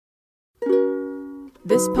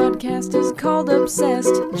This podcast is called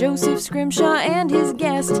Obsessed. Joseph Scrimshaw and his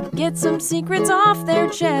guest get some secrets off their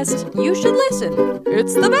chest. You should listen.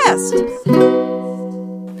 It's the best.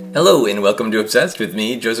 Hello and welcome to Obsessed with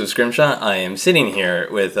me, Joseph Scrimshaw. I am sitting here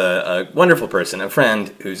with a wonderful person, a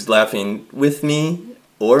friend who's laughing with me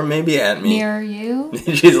or maybe at me. Near you?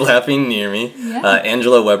 She's laughing near me. Yeah.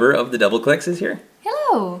 Angela Weber of the Double Clicks is here.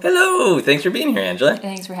 Hello. Hello. Thanks for being here, Angela.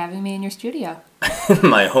 Thanks for having me in your studio.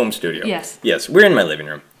 My home studio. Yes. Yes, we're in my living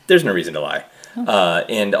room. There's no reason to lie. Oh.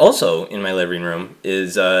 And also in my living room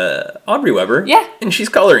is Aubrey Weber. Yeah. And she's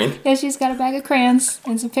coloring. Yeah, she's got a bag of crayons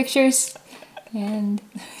and some pictures, and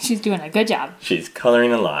she's doing a good job. She's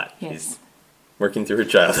coloring a lot. Yes. She's working through her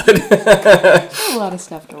childhood. A lot of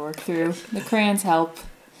stuff to work through. The crayons help.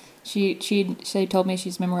 She told me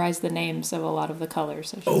she's memorized the names of a lot of the colors,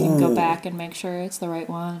 so she can go back and make sure it's the right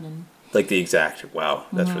one. And like the exact. Wow,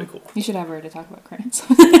 that's really cool. You should have her to talk about crayons.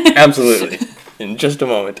 Absolutely. In just a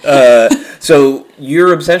moment. So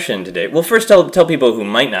your obsession today. Well, first tell people who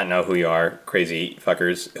might not know who you are, crazy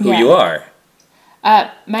fuckers, who you are.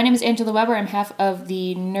 My name is Angela Weber. I'm half of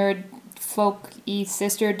the nerd folk-y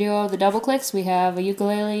sister duo, the Double Clicks. We have a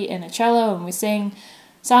ukulele and a cello, and we sing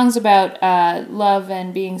songs about love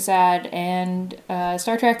and being sad and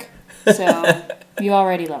Star Trek. So you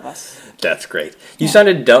already love us. That's great. You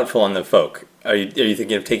sounded doubtful on the folk. Are you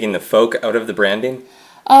thinking of taking the folk out of the branding?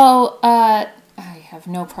 Oh, I have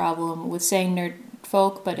no problem with saying nerd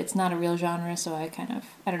folk, but it's not a real genre, so I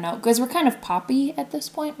don't know. Because we're kind of poppy at this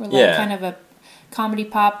point. We're like kind of a comedy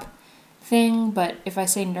pop thing, but if I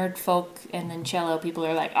say nerd folk and then cello, people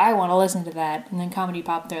are like, I want to listen to that. And then comedy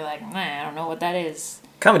pop, they're like, I don't know what that is.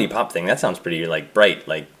 Comedy pop thing, that sounds pretty bright,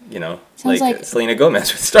 like like Selena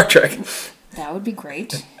Gomez with Star Trek. That would be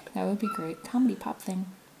great. That would be great. Comedy pop thing.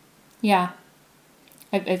 Yeah.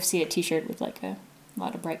 I see a t-shirt with like a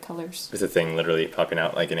lot of bright colors. With a thing literally popping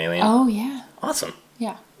out like an alien. Oh, yeah. Awesome.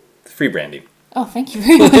 Yeah. Free branding. Oh, thank you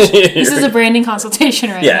very much. This is a branding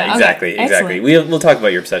consultation right now. Yeah, exactly, Okay, exactly. We'll talk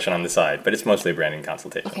about your obsession on the side, but it's mostly a branding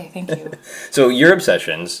consultation. Okay, thank you. So your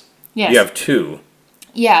obsessions, you have two.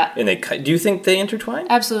 Yeah. And do you think they intertwine?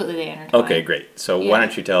 Absolutely they intertwine. Okay, great. So why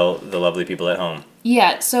don't you tell the lovely people at home?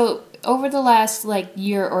 Yeah, so over the last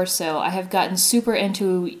year or so, I have gotten super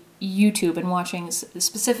into YouTube and watching a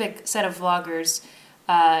specific set of vloggers,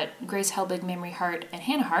 Grace Helbig, Memory Heart, and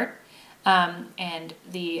Hannah Hart. And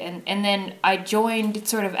then I joined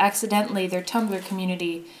sort of accidentally their Tumblr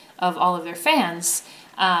community of all of their fans,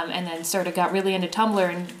 and then sort of got really into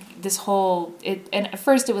Tumblr and this whole and at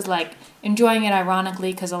first it was like enjoying it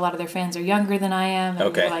ironically because a lot of their fans are younger than I am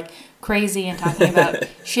and they're like crazy and talking about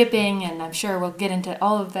shipping, and I'm sure we'll get into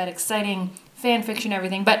all of that exciting fan fiction and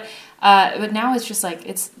everything, but now it's just like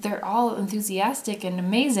they're all enthusiastic and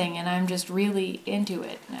amazing, and I'm just really into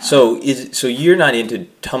it now. So you're not into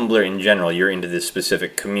Tumblr in general, you're into this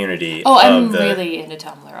specific community. Oh, I'm really into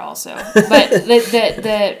Tumblr also. But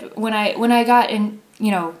the when I got in,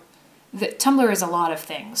 the Tumblr is a lot of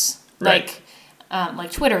things. Right.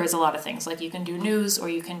 Like Twitter is a lot of things. Like you can do news, or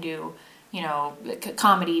you can do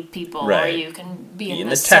comedy people, right. or you can be in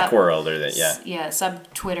the tech world, or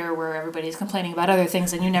sub Twitter where everybody's complaining about other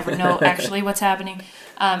things and you never know actually what's happening.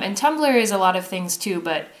 And Tumblr is a lot of things too,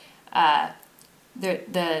 but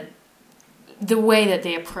the way that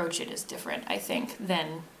they approach it is different, I think,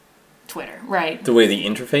 than Twitter, right? The way the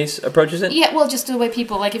interface approaches it? Yeah, well, just the way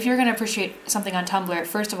people, if you're going to appreciate something on Tumblr,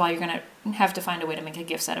 first of all, you're going to have to find a way to make a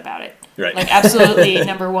gift set about it. Right. Absolutely,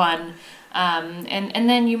 number one. And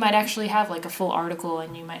then you might actually have a full article,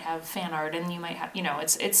 and you might have fan art, and you might have,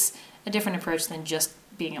 it's a different approach than just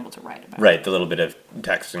being able to write about it. Right, the little bit of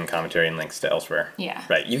text and commentary and links to elsewhere. Yeah.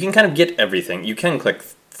 Right, you can kind of get everything. You can click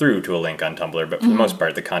through to a link on Tumblr, but for the most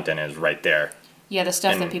part, the content is right there. Yeah, the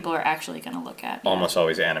stuff that people are actually going to look at. Almost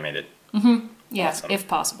always animated. Mm-hmm. Yeah, awesome. If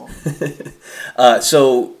possible.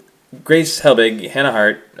 So, Grace Helbig, Hannah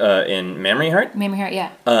Hart, and Memory Heart? Memory Heart,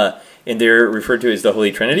 yeah. And they're referred to as the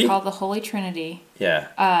Holy Trinity? They're called the Holy Trinity.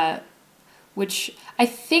 Yeah. Which I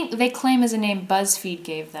think they claim is a name BuzzFeed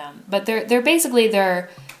gave them. But they're basically they're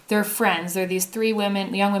friends. They're these three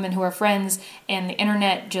young women who are friends, and the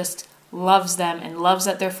internet just loves them and loves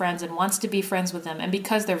that they're friends and wants to be friends with them. And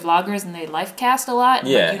because they're vloggers and they life cast a lot,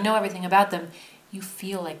 and you know everything about them, you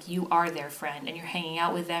feel like you are their friend and you're hanging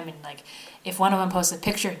out with them, and if one of them posts a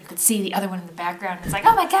picture and you could see the other one in the background, it's like,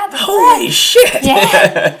 oh my god, they're holy friends. Shit!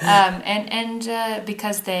 Yeah. And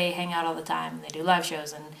because they hang out all the time and they do live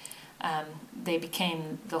shows, and they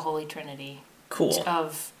became the Holy Trinity. Cool.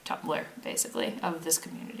 Of Tumblr, basically, of this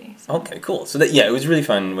community. So. Okay, cool. So it was really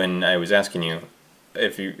fun when I was asking you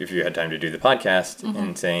if you had time to do the podcast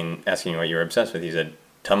and asking you what you were obsessed with. You said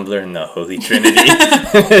Tumblr and the Holy Trinity.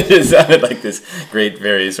 It just sounded like this great,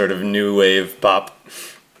 very sort of new wave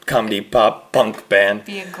comedy pop punk band.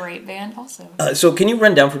 Be a great band also. So can you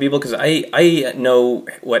run down for people, because I know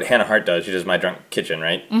what Hannah Hart does. She does My Drunk Kitchen,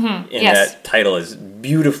 right? Mm-hmm. And yes. that title is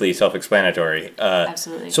beautifully self-explanatory.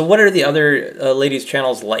 Absolutely. So what are the other ladies'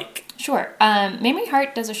 channels like? Sure. Mamrie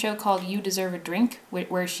Hart does a show called You Deserve a Drink,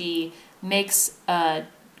 where she makes an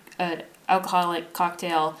alcoholic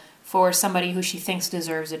cocktail for somebody who she thinks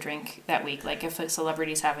deserves a drink that week. Like if a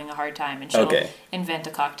celebrity's having a hard time, and she'll invent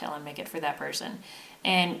a cocktail and make it for that person.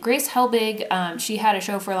 And Grace Helbig, she had a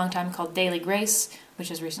show for a long time called Daily Grace, which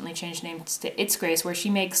has recently changed names to It's Grace, where she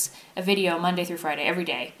makes a video Monday through Friday every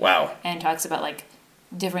day. Wow. And talks about like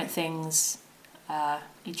different things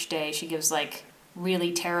each day. She gives like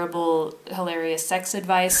really terrible, hilarious sex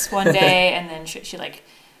advice one day, and then she like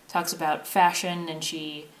talks about fashion, and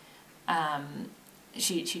she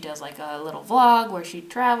does like a little vlog where she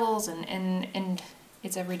travels, and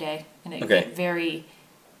it's every day, and it get very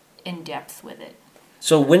in depth with it.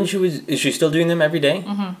 So is she still doing them every day?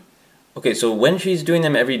 Mm-hmm. Okay, so when she's doing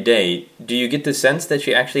them every day, do you get the sense that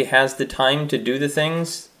she actually has the time to do the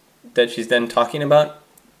things that she's then talking about?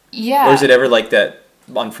 Yeah. Or is it ever like that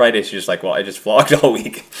on Friday she's just like, well, I just vlogged all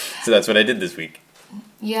week, so that's what I did this week?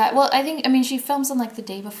 Yeah, well, she films them like the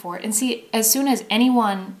day before. And see, as soon as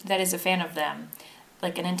anyone that is a fan of them,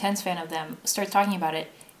 like an intense fan of them, starts talking about it,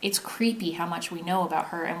 it's creepy how much we know about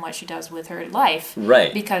her and what she does with her life.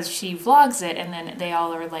 Right. Because she vlogs it, and then they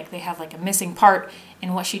all are like, they have like a missing part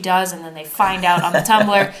in what she does, and then they find out on the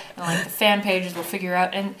Tumblr, and like the fan pages will figure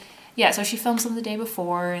out. And yeah, so she films them the day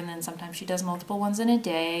before, and then sometimes she does multiple ones in a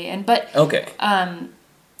day.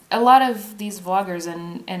 A lot of these vloggers,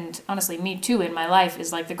 and honestly me too in my life,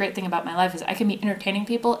 is like the great thing about my life is I can be entertaining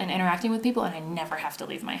people and interacting with people, and I never have to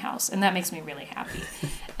leave my house, and that makes me really happy.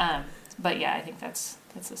 But yeah, I think that's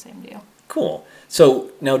the same deal. Cool.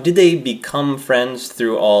 So now, did they become friends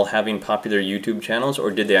through all having popular YouTube channels,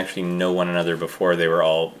 or did they actually know one another before they were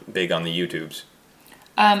all big on the YouTubes?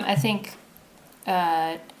 I think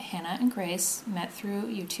Hannah and Grace met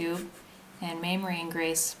through YouTube, and Mamrie and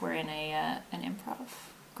Grace were in an improv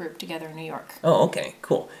group together in New York. Oh, okay,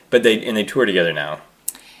 cool. But they tour together now.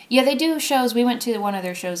 Yeah, they do shows. We went to one of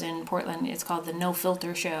their shows in Portland. It's called the No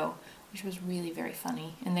Filter Show, which was really very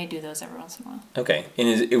funny, and they do those every once in a while. Okay,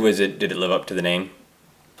 and did it live up to the name?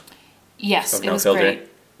 Yes, it was great.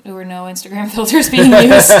 There were no Instagram filters being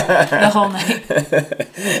used the whole night.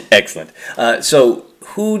 Excellent. So,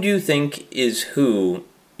 who do you think is who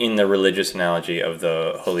in the religious analogy of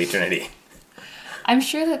the Holy Trinity? I'm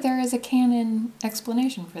sure that there is a canon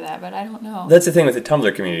explanation for that, but I don't know. That's the thing with the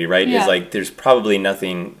Tumblr community, right? Yeah. Is like there's probably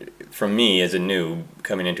nothing, from me as a noob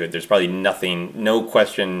coming into it, there's probably nothing, no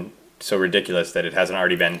question so ridiculous that it hasn't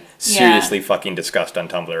already been seriously fucking discussed on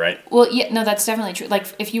Tumblr, right? Well, yeah, no, that's definitely true. Like,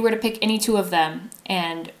 if you were to pick any two of them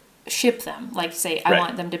and ship them, like say, I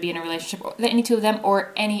want them to be in a relationship, or any two of them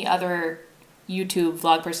or any other YouTube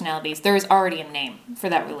vlog personalities, there is already a name for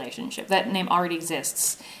that relationship. That name already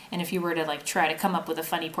exists. And if you were to like try to come up with a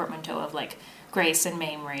funny portmanteau of like Grace and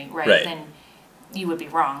Mamrie, right. Then you would be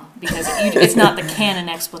wrong, because it's not the canon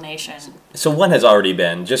explanation. So one has already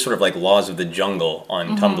been, just sort of like Laws of the Jungle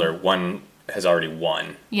on Tumblr, one has already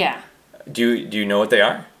won. Yeah. Do you know what they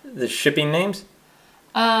are? The shipping names?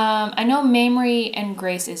 I know Mamrie and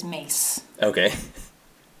Grace is Mace. Okay.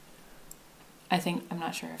 I'm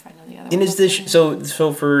not sure if I know the other one. And is this,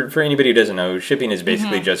 so for anybody who doesn't know, shipping is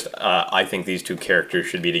basically just, I think these two characters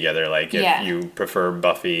should be together. Like, if you prefer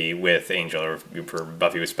Buffy with Angel, or you prefer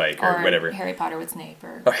Buffy with Spike, or whatever. Harry Potter with Snape.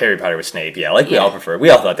 Or Harry Potter with Snape, we all prefer. We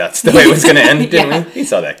all thought that's the way it was going to end, didn't we? We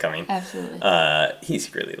saw that coming. Absolutely. He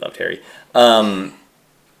secretly loved Harry.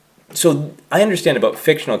 So I understand about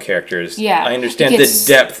fictional characters. Yeah. I understand the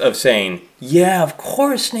depth of saying, yeah, of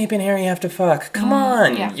course Snape and Harry have to fuck. Come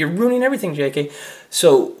on. Yeah. You're ruining everything, JK.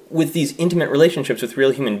 So with these intimate relationships with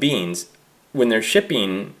real human beings, when they're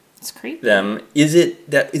shipping them, is it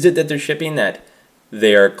that they're shipping that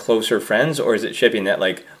they are closer friends, or is it shipping that,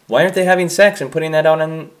 like, why aren't they having sex and putting that out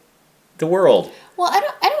in the world? Well, I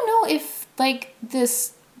don't know if, like,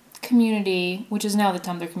 this community, which is now the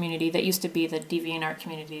Tumblr community, that used to be the DeviantArt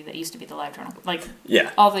community, that used to be the LiveJournal, like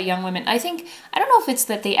all the young women. I don't know if it's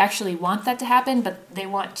that they actually want that to happen, but they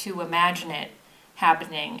want to imagine it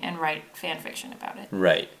happening and write fan fiction about it.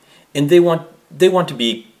 Right, and they want to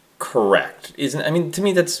be correct. To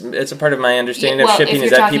me that's a part of my understanding of shipping,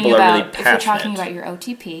 is that people are really passionate. If you're talking about your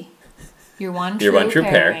OTP, your one true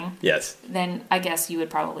pairing, yes, then I guess you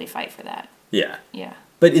would probably fight for that. Yeah. Yeah.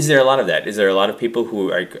 But is there a lot of that? Is there a lot of people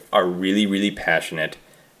who are really, really passionate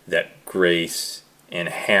that Grace and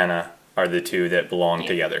Hannah are the two that belong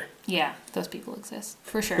together. Yeah, those people exist,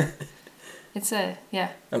 for sure.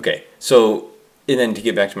 Okay, so, and then to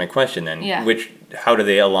get back to my question then, how do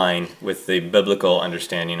they align with the biblical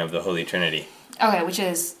understanding of the Holy Trinity? Okay, which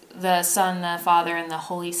is the Son, the Father, and the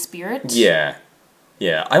Holy Spirit? Yeah.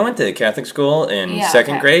 Yeah, I went to Catholic school in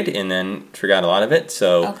second grade and then forgot a lot of it.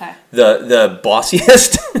 So the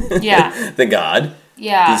bossiest, the God,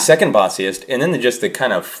 the second bossiest, and then the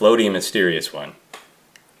kind of floaty, mysterious one.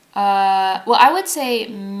 Well, I would say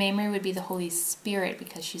Mamrie would be the Holy Spirit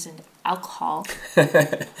because she's into alcohol,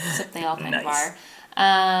 except they all kind of are.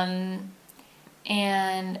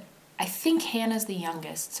 And I think Hannah's the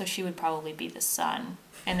youngest, so she would probably be the Son.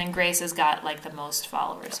 And then Grace has got like the most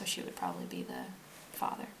followers, so she would probably be the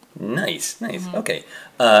Father. Nice. Mm-hmm. Okay.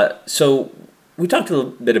 So we talked a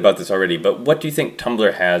little bit about this already, but what do you think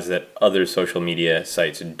Tumblr has that other social media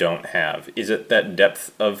sites don't have? Is it that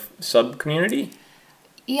depth of sub-community?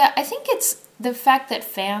 Yeah, I think it's the fact that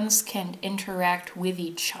fans can interact with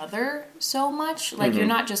each other so much. Like, you're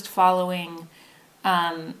not just following,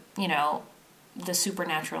 the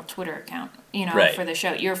Supernatural Twitter account, for the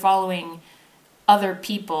show. You're following other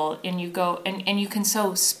people, and you go, and you can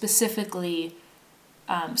so specifically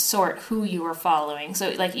sort who you are following.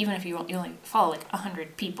 So, like, even if you only follow,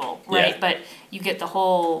 100 people, right? Yeah. But you get the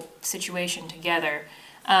whole situation together.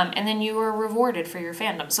 And then you are rewarded for your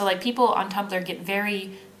fandom. So, like, people on Tumblr get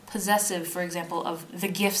very possessive, for example, of the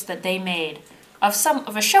GIFs that they made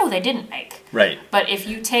of a show they didn't make. Right. But if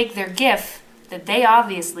you take their GIF that they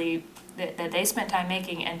obviously that they spent time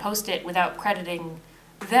making and post it without crediting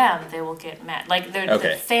them, they will get mad. Like,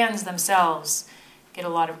 the fans themselves get a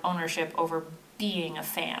lot of ownership over being a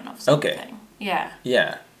fan of something. Okay. Yeah.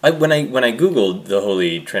 Yeah. When I Googled the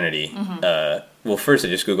Holy Trinity, well, first I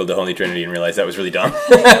just Googled the Holy Trinity and realized that was really dumb.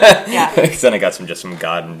 Yeah. Because then I got some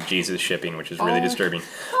God and Jesus shipping, which is really disturbing.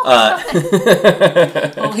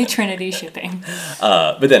 Holy Trinity shipping.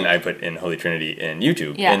 But then I put in Holy Trinity in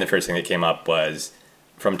YouTube, and the first thing that came up was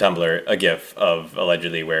from Tumblr a GIF of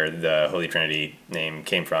allegedly where the Holy Trinity name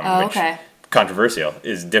came from, which controversial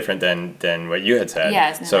is different than what you had said.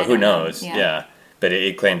 Yeah, so who knows? Yeah. But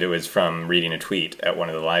it claimed it was from reading a tweet at one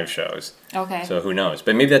of the live shows. Okay. So who knows?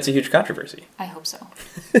 But maybe that's a huge controversy. I hope so.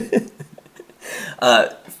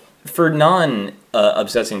 For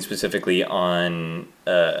non-obsessing specifically on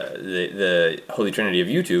the Holy Trinity of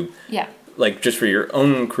YouTube, like just for your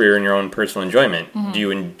own career and your own personal enjoyment, do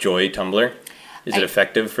you enjoy Tumblr? Is it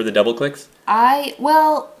effective for the double clicks? I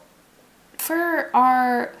don't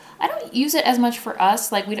use it as much for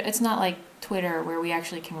us. Like, it's not like Twitter where we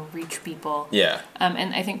actually can reach people. Yeah.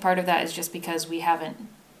 And I think part of that is just because we haven't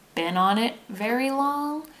been on it very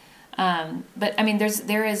long. But I mean,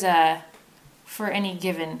 there is for any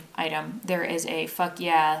given item, there is a fuck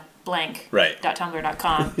yeah blank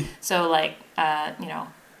 .tumblr.com. So like,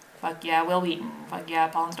 fuck yeah Will Wheaton, fuck yeah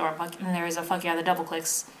Paul Storm, and there is a fuck yeah the double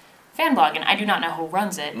clicks fan blog, and I do not know who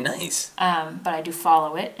runs it. Nice. But I do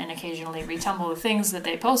follow it and occasionally retumble the things that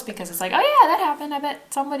they post because it's like, oh yeah, that happened. I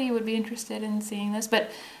bet somebody would be interested in seeing this.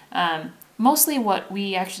 But mostly what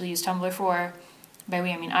we actually use Tumblr for, by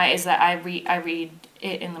we I mean I, is that I read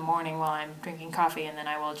it in the morning while I'm drinking coffee, and then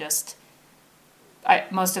I will just.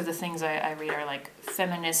 Most of the things I read are like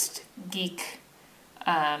feminist, geek,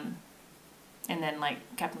 and then like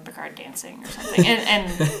Captain Picard dancing or something, and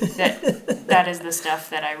that is the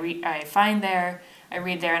stuff that I find there, I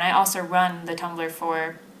read there, and I also run the Tumblr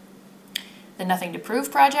for the Nothing to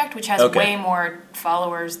Prove project, which has way more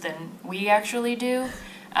followers than we actually do,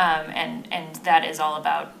 and that is all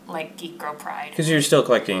about like Geek Girl Pride. Because you're still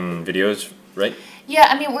collecting videos, right? Yeah,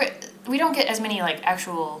 I mean we don't get as many like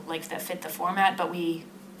actual like that fit the format, but we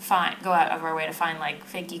go out of our way to find like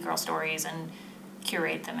fake Geek Girl stories and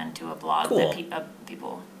curate them into a blog that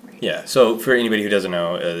people read. Yeah, so for anybody who doesn't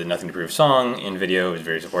know, the Nothing to Prove song in video is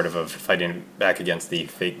very supportive of fighting back against the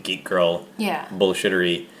fake geek girl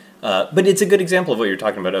bullshittery. But it's a good example of what you're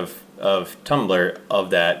talking about of Tumblr, of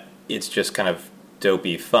that it's just kind of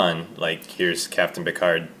dopey fun. Like, here's Captain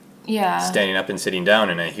Picard standing up and sitting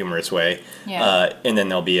down in a humorous way. Yeah. And then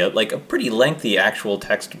there'll be a pretty lengthy actual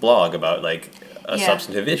text blog about like a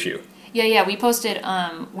substantive issue. Yeah, we posted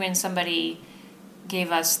when somebody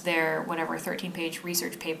gave us their 13-page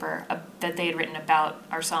research paper that they had written about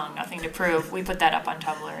our song Nothing to Prove. We put that up on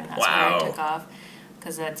Tumblr, and that's where it took off,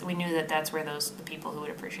 because we knew that's where the people who would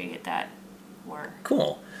appreciate that were.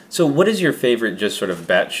 Cool. So what is your favorite just sort of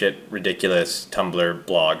batshit ridiculous Tumblr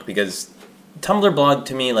blog? Because Tumblr blog,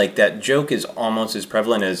 to me, like, that joke is almost as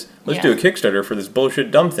prevalent as let's do a Kickstarter for this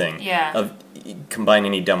bullshit dumb thing. Yeah. Of combine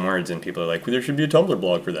any dumb words, and people are like, well, there should be a Tumblr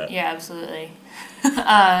blog for that. Yeah, absolutely.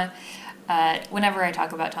 whenever I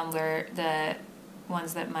talk about Tumblr, the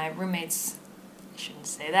ones that my roommates... I shouldn't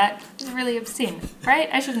say that. It's really obscene, right?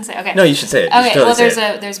 I shouldn't say. Okay. No, you should say it. Okay. Totally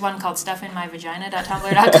There's one called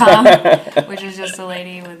stuffinmyvagina.tumblr.com, which is just a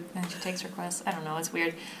lady and she takes requests. I don't know. It's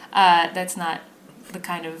weird. That's not the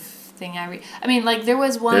kind of thing I read. I mean, like there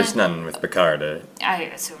was one. There's none with Picard. I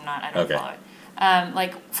assume not. I don't follow it.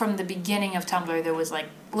 Like from the beginning of Tumblr, there was like,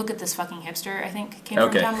 look at this fucking hipster. I think came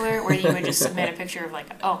from Tumblr, where you would just submit a picture of like,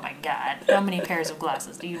 oh my god, how many pairs of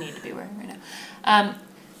glasses do you need to be wearing right now?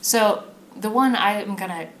 So. The one I'm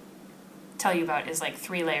gonna tell you about is like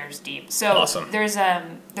 3 layers deep. So awesome. There's a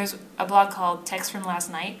blog called Text from Last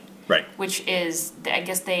Night, right? Which is, I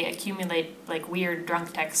guess they accumulate like weird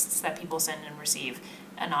drunk texts that people send and receive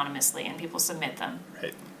anonymously, and people submit them.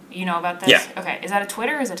 Right. You know about this? Yeah. Okay. Is that a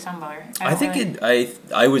Twitter or is it Tumblr?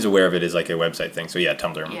 I was aware of it as like a website thing. So yeah,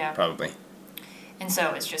 Tumblr probably. And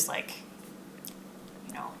so it's just like,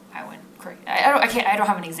 you know, I went. I don't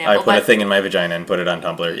have an example. I put a thing in my vagina and put it on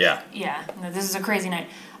Tumblr. Yeah. Yeah. No, this is a crazy night.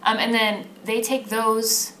 And then they take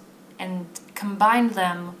those and combine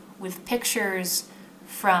them with pictures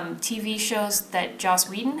from TV shows that Joss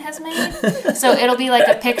Whedon has made. So it'll be like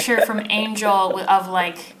a picture from Angel of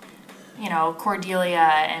like, you know, Cordelia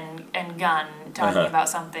and Gunn talking about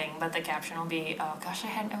something, but the caption will be, oh gosh,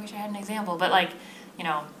 I wish I had an example, but like, you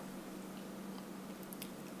know,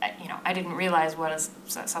 I didn't realize what is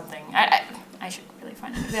something. I should really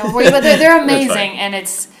find an example for you, but they're amazing, and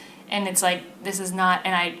it's like this is not.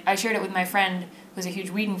 And I shared it with my friend who's a huge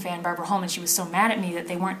Whedon fan, Barbara Holman. She was so mad at me that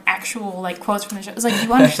they weren't actual like quotes from the show. It was like,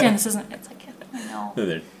 you understand this isn't. It's like, I know.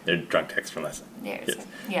 They're drunk texts from last night.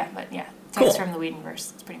 Text from the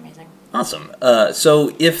Whedonverse. It's pretty amazing. Awesome.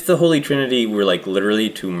 So if the Holy Trinity were like literally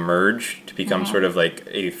to merge to become sort of like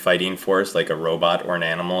a fighting force, like a robot or an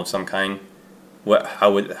animal of some kind.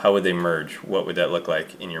 How would they merge? What would that look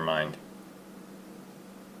like in your mind?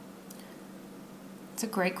 It's a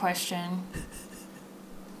great question.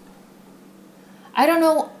 I don't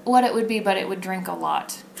know what it would be, but it would drink a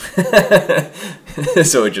lot.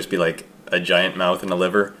 So it would just be like a giant mouth and a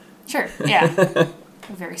liver? Sure, yeah. A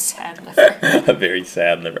very sad liver. A very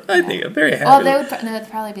sad liver. I think a very happy liver. Well, they'd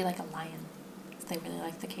probably be like a lion. They really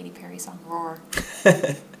like the Katy Perry song Roar.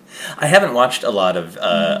 I haven't watched a lot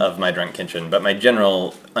of My Drunk Kitchen, but my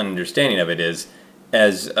general understanding of it is,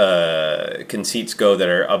 as conceits go that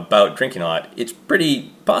are about drinking a lot, it's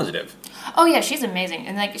pretty positive. Oh yeah, she's amazing,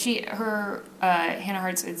 and like her Hannah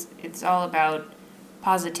Hart's, it's all about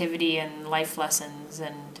positivity and life lessons,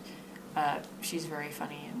 and she's very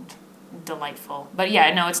funny and delightful. But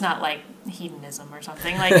yeah, no, it's not like hedonism or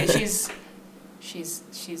something. Like she's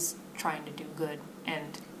trying to do good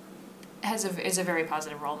and is a very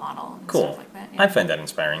positive role model and cool. Stuff like that. Yeah. I find that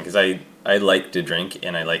inspiring because I like to drink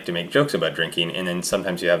and I like to make jokes about drinking, and then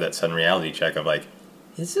sometimes you have that sudden reality check of like,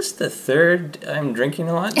 is this the third I'm drinking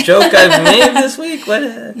a lot joke I've made this week?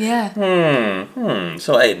 What? Yeah.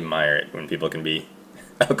 So I admire it when people can be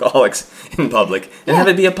alcoholics in public and have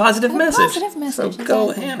it be a positive message. Positive message. So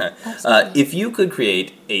go, Hannah. If you could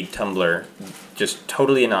create a Tumblr just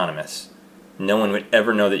totally anonymous, no one would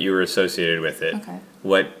ever know that you were associated with it. Okay.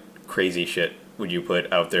 What crazy shit would you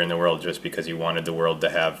put out there in the world just because you wanted the world to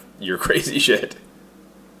have your crazy shit?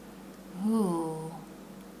 Ooh.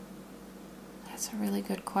 That's a really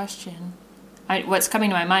good question. What's coming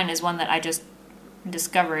to my mind is one that I just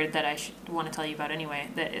discovered that I should want to tell you about anyway,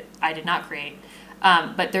 that I did not create.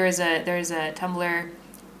 But there is a Tumblr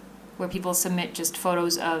where people submit just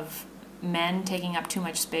photos of men taking up too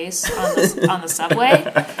much space on the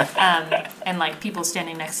subway, and like people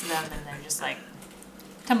standing next to them, and they're just like,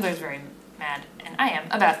 Tumblr's very mad, and I am,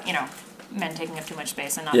 about, you know, men taking up too much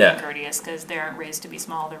space and not being courteous because they aren't raised to be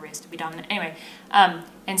small, they're raised to be dominant. Anyway, and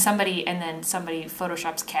then somebody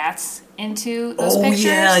photoshops cats into those pictures. Oh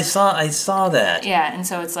yeah, I saw that. Yeah, and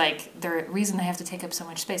so it's like the reason they have to take up so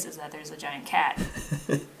much space is that there's a giant cat.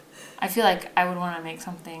 I feel like I would want to make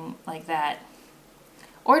something like that,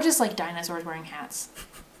 or just like dinosaurs wearing hats.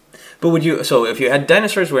 But would you? So if you had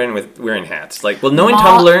dinosaurs wearing hats, like, well, knowing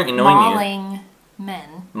Tumblr and knowing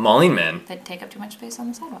mauling men that take up too much space on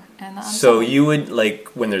the sidewalk. So you would, like,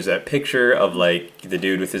 when there's that picture of like the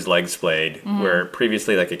dude with his legs splayed, where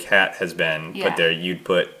previously like a cat has been put there, you'd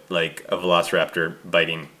put like a velociraptor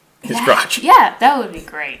biting his crotch. Yeah, that would be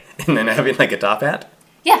great. And then having like a top hat.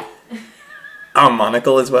 Yeah. A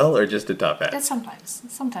monocle as well, or just a top hat? That's sometimes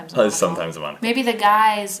a monocle. Sometimes a monocle. Maybe the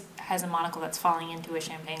guy has a monocle that's falling into a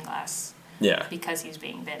champagne glass. Yeah. Because he's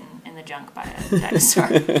being bitten in the junk by a dinosaur.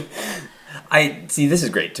 I see. This is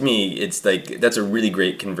great. To me, it's like that's a really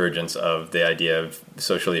great convergence of the idea of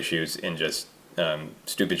social issues and just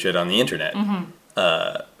stupid shit on the internet.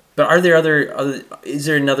 But are there other? Is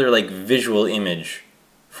there another like visual image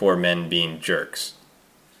for men being jerks?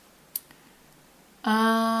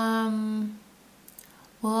 Well,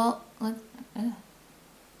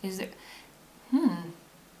 is there?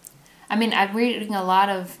 I mean, I'm reading a lot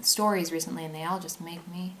of stories recently, and they all just make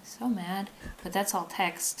me so mad. But that's all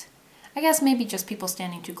text. I guess maybe just people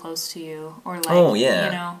standing too close to you, or like, you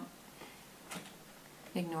know,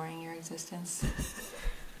 ignoring your existence.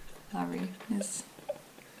 Aubrey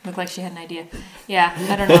looked like she had an idea. Yeah,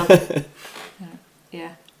 I don't know.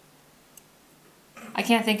 Yeah, I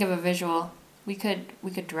can't think of a visual. We could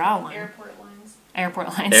draw one. Airport lines. Airport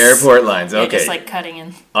lines. Okay. Yeah, just like cutting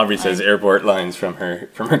in. Aubrey says airport lines from her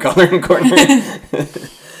coloring corner.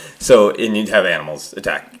 So, and you'd have animals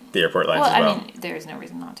attack the airport lines as well. I mean, there's no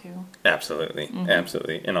reason not to. Absolutely,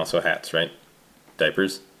 absolutely, and also hats, right?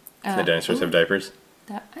 Diapers. Do the dinosaurs have diapers?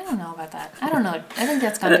 I don't know about that. I don't know. I think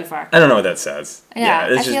that's gone too far. I don't know what that says. Yeah,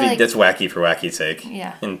 that's wacky for wacky's sake.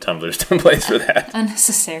 Yeah. And Tumblr's no place for that.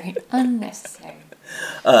 Unnecessary.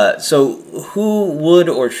 So, who would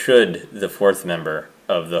or should the fourth member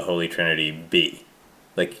of the Holy Trinity be?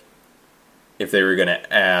 Like, if they were going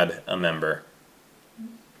to add a member.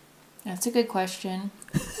 That's a good question.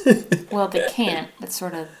 Well, they can't. That's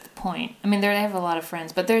sort of the point. I mean, they have a lot of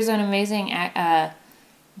friends, but there's an amazing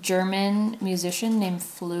German musician named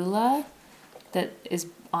Flula that is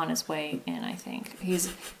on his way in, I think. He's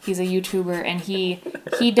a YouTuber, and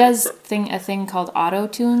he does a thing called auto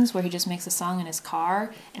tunes, where he just makes a song in his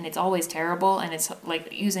car, and it's always terrible, and it's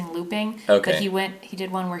like using looping. Okay. But he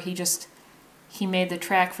did one where he made the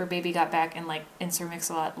track for Baby Got Back, and like in Sir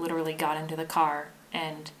Mix-a-Lot literally got into the car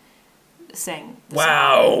and sang the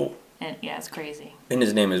song. And yeah, it's crazy. And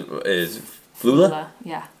his name is Flula?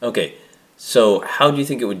 Yeah. Okay. So how do you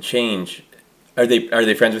think it would change? Are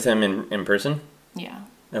they friends with him in person? Yeah.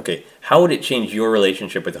 Okay. How would it change your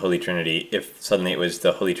relationship with the Holy Trinity if suddenly it was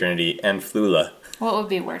the Holy Trinity and Flula? Well, it would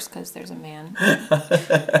be worse because there's a man.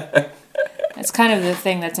 It's kind of the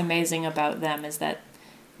thing that's amazing about them is that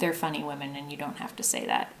they're funny women, and you don't have to say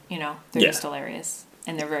that. You know, they're just hilarious,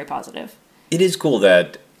 and they're very positive. It is cool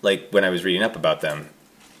that, like, when I was reading up about them,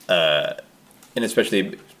 and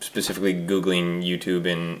especially specifically Googling YouTube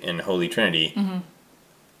and Holy Trinity,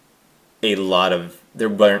 there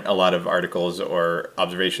weren't a lot of articles or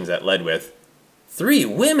observations that led with 3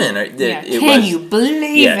 women. Can you believe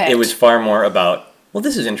it? Yeah, it was far more about, well,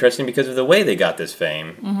 this is interesting because of the way they got this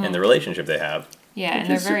fame and the relationship they have. Yeah, and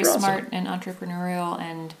they're very smart and entrepreneurial,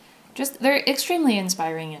 and they're extremely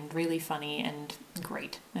inspiring and really funny and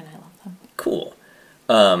great, and I love them. Cool.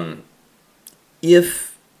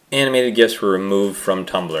 If animated GIFs were removed from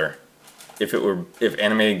Tumblr, if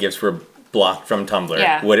animated GIFs were blocked from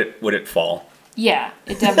Tumblr, would it fall? Yeah,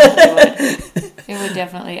 it definitely would. It would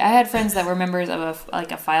definitely. I had friends that were members of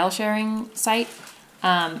a file sharing site,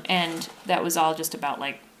 and that was all just about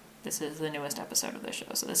like, this is the newest episode of the show,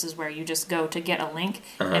 so this is where you just go to get a link,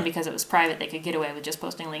 and because it was private, they could get away with just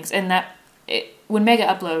posting links. And when Mega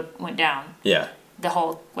Upload went down, the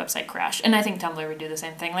whole website crashed. And I think Tumblr would do the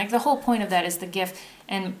same thing. Like, the whole point of that is the GIF,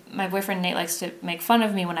 and my boyfriend Nate likes to make fun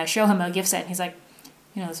of me when I show him a GIF set, and he's like,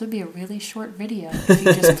 this would be a really short video if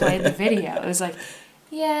you just played the video. It was like,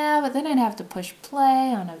 yeah, but then I'd have to push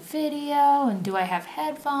play on a video, and do I have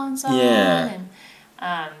headphones on? Yeah.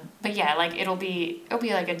 And, but yeah, like it'll be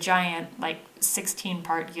like a giant like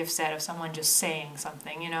 16-part GIF set of someone just saying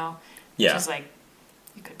something, Yeah. Which is like,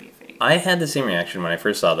 it could be a video. I had the same reaction when I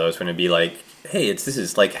first saw those, when it'd be like, hey, this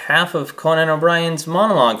is like half of Conan O'Brien's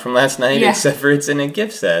monologue from last night, except for it's in a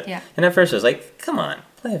GIF set. Yeah. And at first I was like, come on,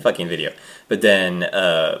 play a fucking video. But then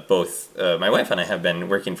both my wife and I have been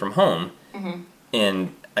working from home,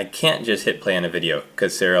 and I can't just hit play on a video,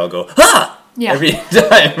 because Sarah will go, ah! Yeah. Every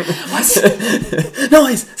time.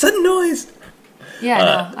 Noise! Sudden noise! Yeah,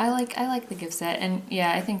 no, I like the GIF set, and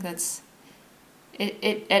yeah, I think that's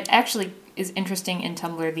it actually is interesting in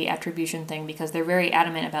Tumblr, the attribution thing, because they're very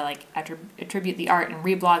adamant about like attribute the art and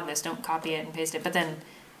reblog this, don't copy it and paste it. But then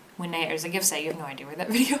when there's a GIF set, you have no idea where that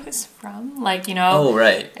video is from, like, Oh,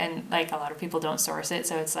 right. And like a lot of people don't source it,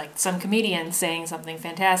 so it's like some comedian saying something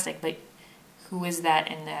fantastic, but who is that?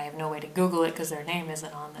 And I have no way to Google it because their name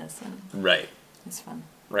isn't on this. And right. It's fun.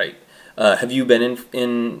 Right. Have you been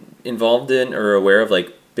involved in or aware of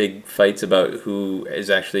like big fights about who is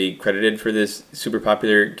actually credited for this super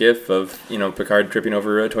popular GIF of Picard tripping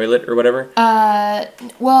over a toilet or whatever?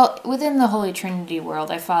 Well, within the Holy Trinity world,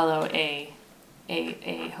 I follow a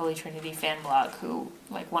Holy Trinity fan blog who,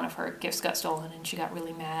 like, one of her GIFs got stolen and she got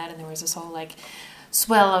really mad, and there was this whole like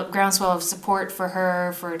groundswell of support for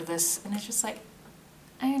her for this, and it's just like,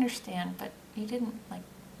 I understand, but you didn't like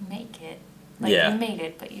make it. Like, you made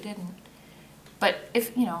it, but you didn't. But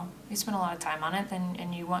if, you spend a lot of time on it, then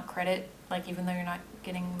and you want credit, like, even though you're not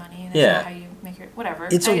getting money, and that's not how you make your, whatever.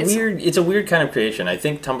 It's a weird kind of creation. I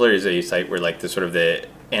think Tumblr is a site where, like, the sort of the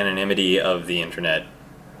anonymity of the internet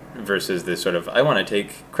versus this sort of, I want to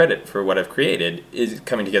take credit for what I've created, is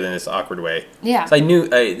coming together in this awkward way. Yeah. So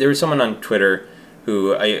there was someone on Twitter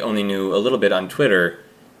who I only knew a little bit on Twitter,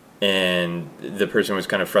 and the person was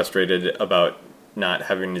kind of frustrated about not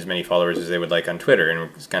having as many followers as they would like on Twitter,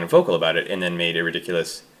 and was kind of vocal about it, and then made a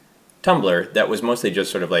ridiculous Tumblr that was mostly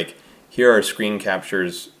just sort of like, here are screen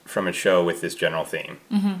captures from a show with this general theme.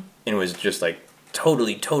 Mm-hmm. And was just like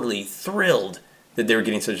totally thrilled that they were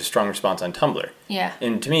getting such a strong response on Tumblr. Yeah.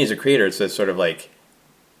 And to me as a creator, it's a sort of like,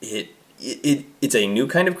 it's a new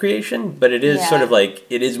kind of creation, but it is sort of like,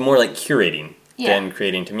 it is more like curating than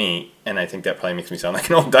creating to me, and I think that probably makes me sound like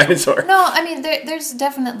an old dinosaur. No, I mean, there's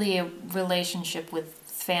definitely a relationship with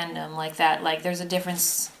fandom like that. Like, there's a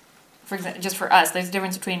difference, for example, just for us, there's a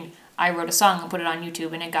difference between I wrote a song and put it on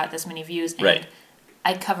YouTube and it got this many views, and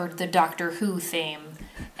I covered the Doctor Who theme,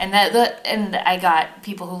 and and I got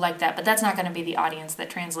people who like that, but that's not going to be the audience that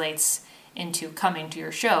translates into coming to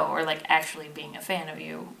your show or, like, actually being a fan of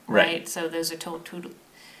you, right? So those are total.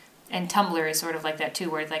 And Tumblr is sort of like that too,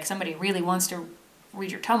 where, like, somebody really wants to read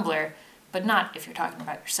your Tumblr, but not if you're talking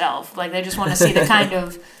about yourself. Like, they just want to see the kind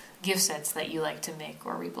of gift sets that you like to make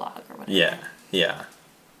or reblog or whatever. Yeah.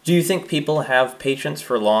 Do you think people have patience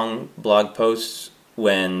for long blog posts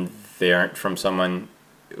when they aren't from someone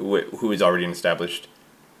who is already an established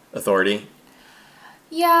authority?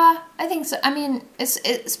 Yeah, I think so. I mean, it's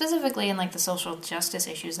specifically in, like, the social justice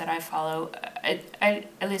issues that I follow.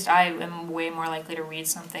 At least I am way more likely to read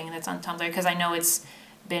something that's on Tumblr because I know it's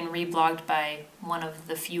been reblogged by one of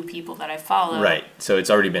the few people that I follow. Right. So it's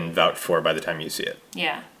already been vouched for by the time you see it.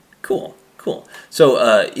 Yeah. Cool.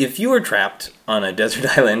 So if you were trapped on a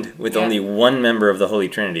desert island with only one member of the Holy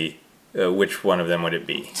Trinity, which one of them would it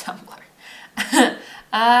be? Tumblr.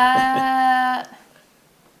 I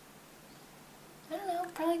don't know.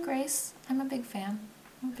 Probably Grace. I'm a big fan.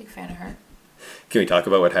 I'm a big fan of her. Can we talk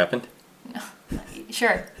about what happened? No.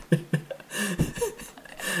 Sure.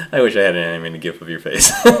 I wish I had an animated GIF of your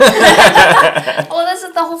face. Well, this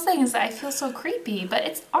is the whole thing, is that I feel so creepy, but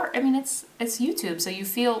it's art. I mean, it's YouTube, so you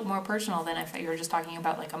feel more personal than if you were just talking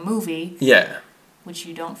about, like, a movie. Yeah. Which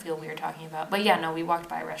you don't feel weird talking about. But yeah, no, we walked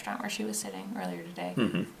by a restaurant where she was sitting earlier today.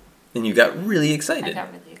 Mm-hmm. And you got really excited. I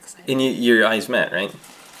got really excited. And your eyes met, right?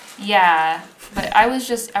 Yeah, but I was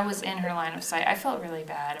in her line of sight. I felt really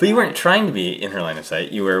bad. But you weren't trying to be in her line of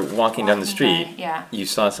sight. You were walking down the street. By, yeah. You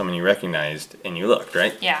saw someone you recognized, and you looked,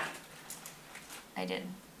 right? Yeah. I did.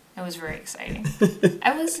 It was very exciting.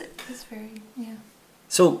 It was very, yeah.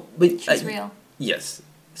 So, but she's real. Yes,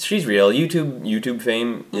 she's real. YouTube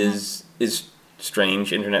fame is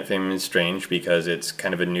strange. Internet fame is strange because it's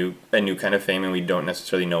kind of a new kind of fame, and we don't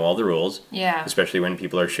necessarily know all the rules. Yeah. Especially when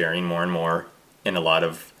people are sharing more and more, and a lot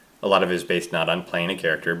of it is based not on playing a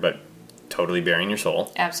character, but totally bearing your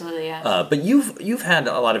soul. Absolutely, yeah. But you've had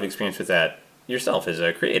a lot of experience with that yourself as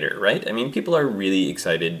a creator, right? I mean, people are really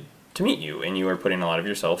excited to meet you, and you are putting a lot of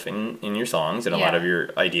yourself in your songs and a lot of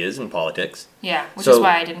your ideas and politics. Yeah, which is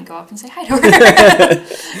why I didn't go up and say hi to her.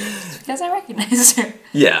 Just because I recognize her.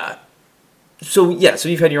 Yeah. So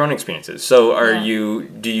you've had your own experiences. So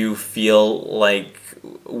do you feel like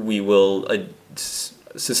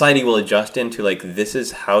society will adjust into, like, this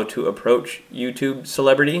is how to approach YouTube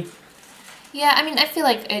celebrity? Yeah, I mean, I feel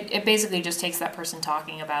like it basically just takes that person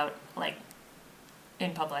talking about, like,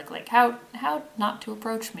 in public, like, how not to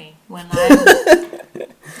approach me when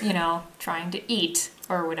I'm, trying to eat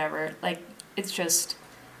or whatever. Like, it's just,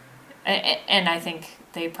 and I think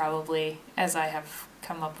they probably, as I have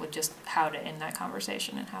come up with just how to end that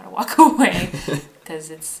conversation and how to walk away, because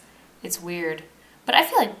it's weird. But I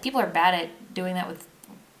feel like people are bad at doing that with,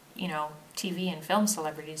 TV and film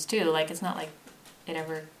celebrities too. Like, it's not like it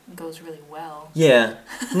ever goes really well. Yeah.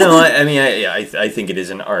 No, I think it is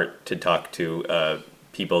an art to talk to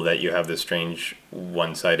people that you have this strange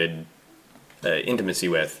one-sided intimacy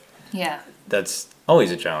with. Yeah. That's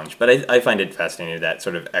always a challenge. But I find it fascinating, that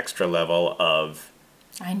sort of extra level of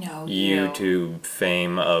YouTube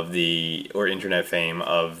fame or internet fame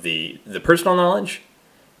of the personal knowledge,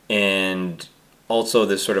 and also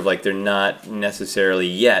this sort of, like, they're not necessarily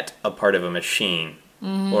yet a part of a machine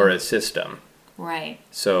or a system. Right.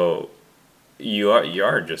 So you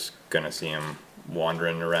are just gonna see them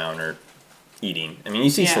wandering around or eating. I mean, you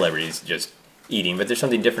see celebrities just eating, but there's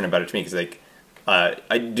something different about it to me, because, like,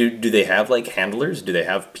 do they have, like, handlers? Do they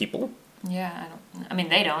have people? Yeah, I mean,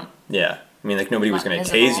 they don't. Yeah. I mean, like, nobody was going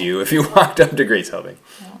to tase you if you walked up to Grace Helbig.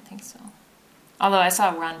 I don't think so. Although I saw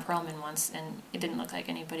Ron Perlman once, and it didn't look like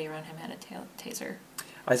anybody around him had a taser.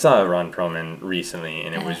 I saw Ron Perlman recently,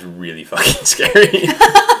 and it was really fucking scary.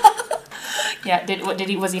 Yeah,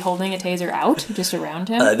 was he holding a taser out, just around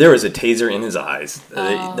him? There was a taser in his eyes.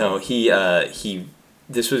 No,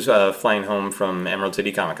 this was flying home from Emerald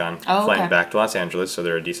City Comic Con, flying back to Los Angeles, so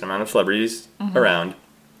there are a decent amount of celebrities around.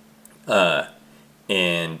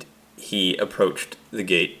 And he approached the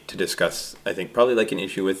gate to discuss, I think, probably like an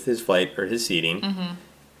issue with his flight or his seating. Mm-hmm.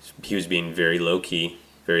 He was being very low-key,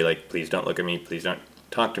 very like, please don't look at me, please don't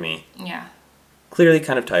talk to me. Yeah. Clearly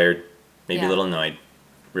kind of tired, maybe a little annoyed.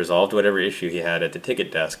 Resolved whatever issue he had at the ticket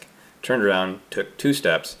desk, turned around, took 2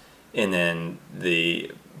 steps, and then the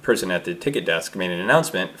person at the ticket desk made an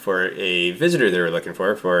announcement for a visitor they were looking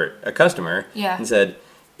for a customer, and said,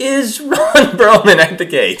 "Is Ron Perlman at the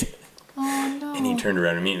gate?" Oh, no. And he turned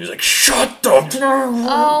around to me and was like, "Shut up!"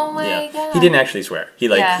 Oh my god. He didn't actually swear.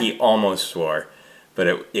 He almost swore, but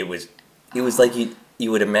it was like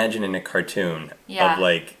you would imagine in a cartoon of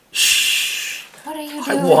like, shh. What are you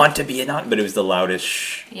doing? I want to be anonymous, but it was the loudest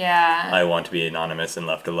shh. Yeah. I want to be anonymous and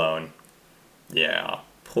left alone. Yeah,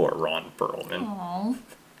 poor Ron Perlman. Oh,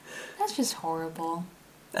 that's just horrible.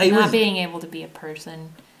 Not being able to be a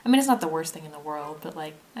person. I mean, it's not the worst thing in the world, but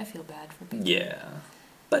like, I feel bad for people. Yeah,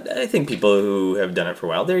 but I think people who have done it for a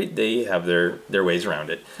while, they have their ways around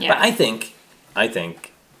it. Yeah. But I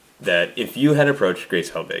think that if you had approached Grace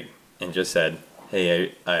Helbig and just said,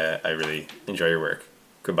 "Hey, I really enjoy your work.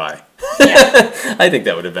 Goodbye." Yeah. I think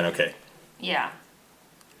that would have been okay. Yeah.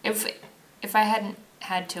 If I hadn't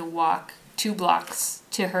had to walk 2 blocks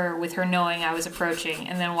to her with her knowing I was approaching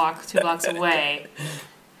and then walk 2 blocks away,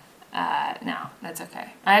 no, that's okay.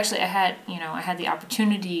 I had the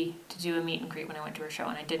opportunity to do a meet and greet when I went to her show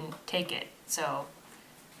and I didn't take it. So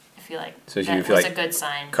I feel like that was a good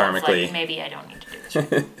sign. Karmically, like, maybe I don't need to do this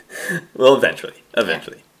show. Well,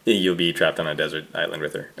 eventually. You'll be trapped on a desert island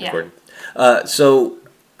with her. Yeah. So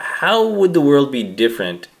how would the world be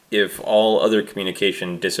different if all other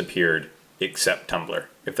communication disappeared except Tumblr?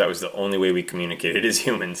 If that was the only way we communicated as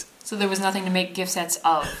humans? So there was nothing to make gift sets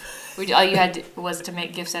of. All you had was to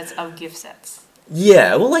make gift sets of gift sets.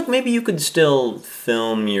 Yeah, well, like maybe you could still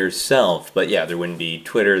film yourself, but yeah, there wouldn't be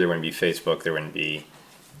Twitter, there wouldn't be Facebook, there wouldn't be...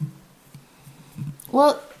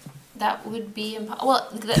 Well, that would be impossible. Well,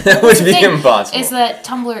 that would be impossible. Is that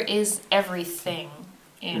Tumblr is everything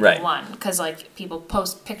in one, because like people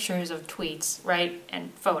post pictures of tweets, right,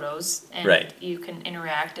 and photos, and you can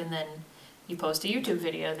interact, and then you post a YouTube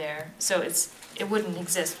video there. So it wouldn't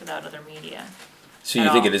exist without other media. So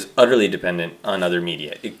you think it is utterly dependent on other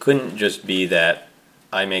media? It couldn't just be that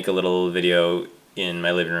I make a little video in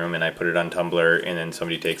my living room and I put it on Tumblr, and then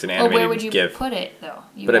somebody takes an animated GIF. Where would you put it though?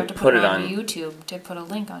 You would have to put it on YouTube to put a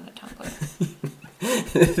link onto Tumblr.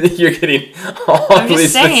 You're getting awfully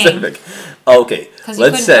specific. Okay,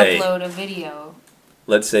 let's say upload a video.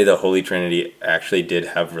 Let's say the Holy Trinity actually did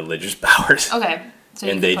have religious powers. Okay, so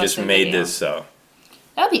and they just made this so.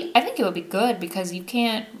 I think it would be good because you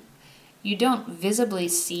don't visibly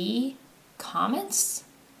see comments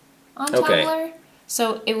on Tumblr,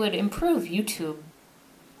 so it would improve YouTube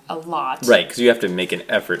a lot. Right, because you have to make an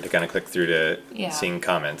effort to kind of click through to seeing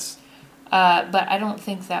comments. But I don't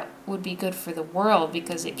think that would be good for the world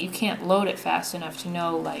because you can't load it fast enough to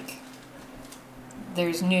know, like,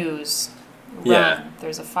 there's news,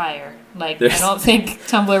 there's a fire. I don't think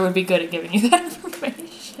Tumblr would be good at giving you that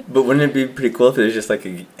information. But wouldn't it be pretty cool if it was just like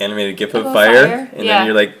an animated GIF of fire? And then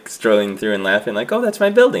you're like strolling through and laughing like, oh, that's my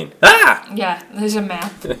building. Ah! Yeah, there's a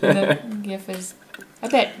map. And the GIF is... I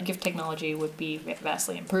bet GIF technology would be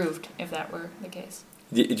vastly improved if that were the case.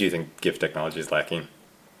 Do you think GIF technology is lacking?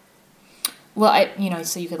 Well,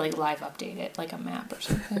 so you could like live update it, like a map or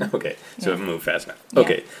something. Okay, so it moved fast enough. Yeah.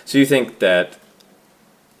 Okay, so you think that...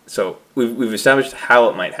 So we've established how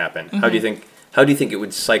it might happen. Mm-hmm. How do you think it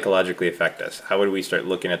would psychologically affect us? How would we start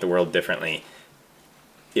looking at the world differently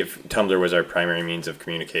if Tumblr was our primary means of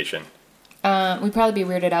communication? We'd probably be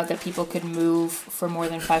weirded out that people could move for more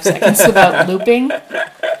than 5 seconds without looping.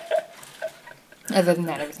 Other than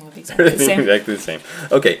that, everything would be exactly the same.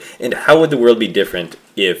 Okay, and how would the world be different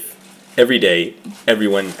if every day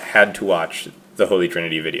everyone had to watch the Holy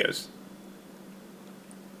Trinity videos?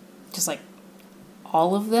 Just like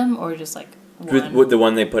all of them, or just like one? The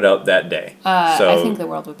one they put out that day. I think the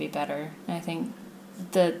world would be better. I think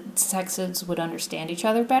the sexes would understand each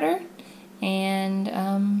other better,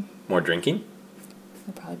 and more drinking?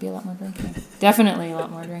 There'd probably be a lot more drinking. Definitely a lot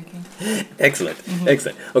more drinking. Excellent. Mm-hmm.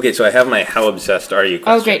 Excellent. Okay, so I have my how obsessed are you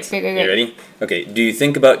questions. Oh, great. You ready? Okay, do you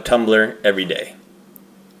think about Tumblr every day?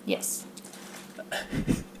 Yes.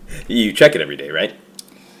 You check it every day, right?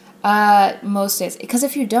 Most days. Because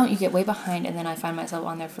if you don't, you get way behind, and then I find myself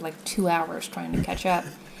on there for like 2 hours trying to catch up.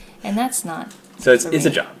 And that's not... So it's a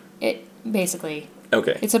job. It basically...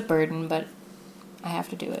 Okay. It's a burden, but I have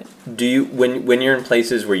to do it. Do you, when you're in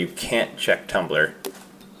places where you can't check Tumblr,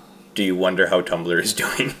 do you wonder how Tumblr is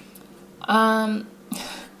doing? I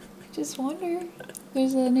just wonder.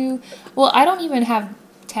 There's a new... Well, I don't even have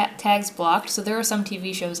tags blocked, so there are some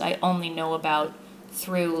TV shows I only know about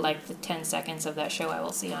through like the 10 seconds of that show I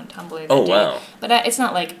will see on Tumblr. Oh, wow. But it's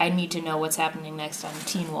not like I need to know what's happening next on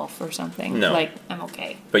Teen Wolf or something. No. Like, I'm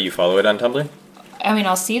okay. But you follow it on Tumblr? I mean,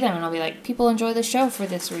 I'll see them and I'll be like, people enjoy the show for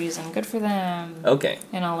this reason. Good for them. Okay.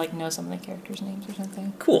 And I'll like know some of the characters' names or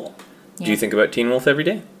something. Cool. Yeah. Do you think about Teen Wolf every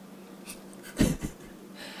day?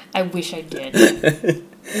 I wish I did.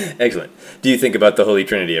 Excellent. Do you think about the Holy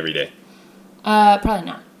Trinity every day? Probably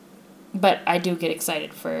not. But I do get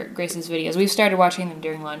excited for Grace's videos. We've started watching them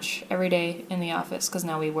during lunch every day in the office because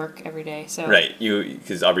now we work every day. So right,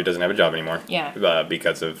 because Aubrey doesn't have a job anymore. Yeah.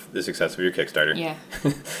 Because of the success of your Kickstarter. Yeah.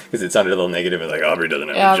 Because it sounded a little negative. It's like Aubrey doesn't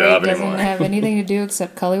have a job Aubrey anymore. doesn't have anything to do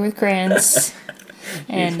except color with crayons.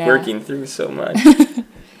 He's working through so much.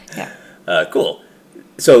 Yeah. Cool.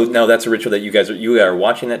 So now that's a ritual that you are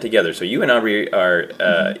watching that together. So you and Aubrey are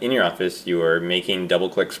in your office. You are making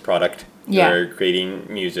DoubleClick's product. Yeah. You're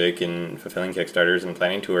creating music and fulfilling Kickstarters and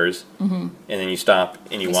planning tours. Mm-hmm. And then you stop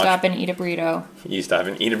and you watch. Stop and eat a burrito. You stop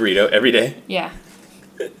and eat a burrito every day. Yeah.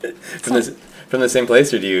 From the same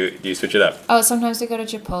place, or do you switch it up? Oh, sometimes we go to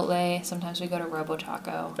Chipotle. Sometimes we go to Robo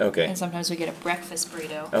Taco. Okay. And sometimes we get a breakfast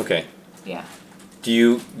burrito. Okay. Yeah. Do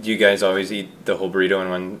you guys always eat the whole burrito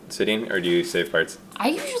in one sitting, or do you save parts? I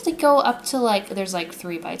usually go up to like there's like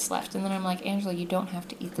 3 bites left, and then I'm like, Angela, you don't have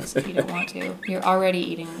to eat this if you don't want to. You're already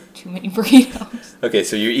eating too many burritos. Okay,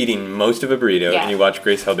 so you're eating most of a burrito, Yeah. and you watch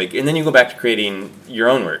Grace Helbig, and then you go back to creating your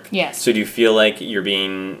own work. Yes. So do you feel like you're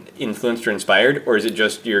being influenced or inspired, or is it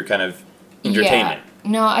just your kind of entertainment?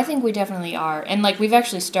 Yeah. No, I think we definitely are, and like we've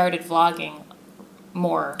actually started vlogging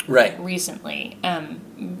more recently,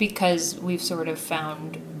 because we've sort of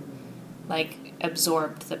found like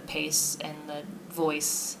absorbed the pace and the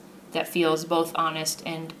voice that feels both honest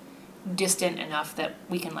and distant enough that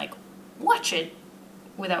we can like watch it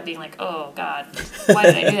without being like, oh God, why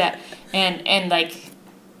did I do that? And like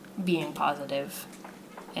being positive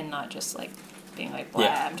and not just like being like, blah,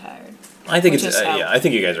 I'm tired. I think I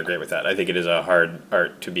think you guys are great with that. I think it is a hard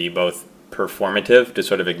art to be both performative, to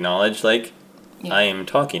sort of acknowledge like, I am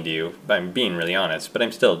talking to you. I'm being really honest, but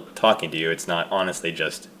I'm still talking to you. It's not honestly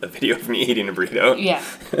just a video of me eating a burrito. Yeah.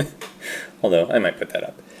 Although, I might put that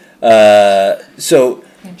up. So,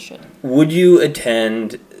 would you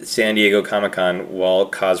attend San Diego Comic-Con while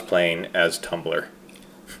cosplaying as Tumblr?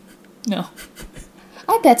 No.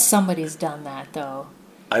 I bet somebody's done that, though.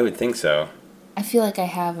 I would think so. I feel like I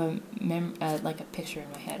have like a picture in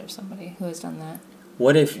my head of somebody who has done that.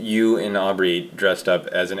 What if you and Aubrey dressed up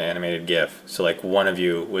as an animated GIF? So, like, one of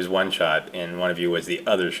you was one shot and one of you was the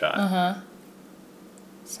other shot. Uh-huh.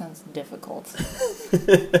 Sounds difficult.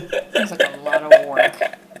 Sounds like a lot of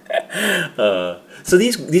work. So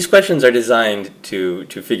these questions are designed to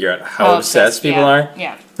figure out how obsessed people are.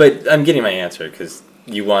 Yeah. But I'm getting my answer because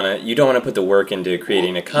you don't want to put the work into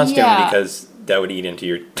creating a costume because that would eat into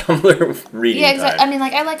your Tumblr reading time. Exactly. I mean,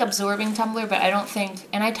 like, I like absorbing Tumblr, but I don't think,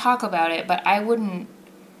 and I talk about it, but I wouldn't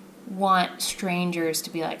want strangers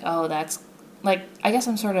to be like, oh, that's, like, I guess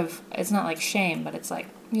I'm sort of, it's not like shame, but it's like,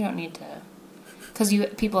 you don't need to, because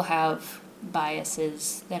people have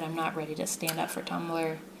biases that I'm not ready to stand up for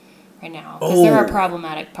Tumblr right now, because there are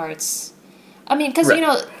problematic parts. I mean, because, those are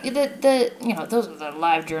the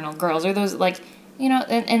LiveJournal girls, or those, like,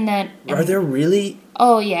 and then... Are there really?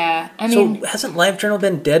 Oh, yeah. I mean... So, hasn't LiveJournal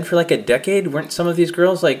been dead for like a decade? Weren't some of these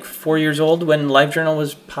girls like 4 years old when LiveJournal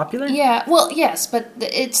was popular? Yeah, well, yes, but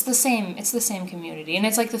it's the same community. And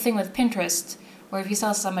it's like the thing with Pinterest, where if you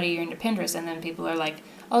saw somebody you're into Pinterest, and then people are like,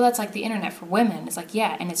 oh, that's like the internet for women. It's like,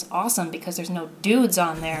 yeah, and it's awesome because there's no dudes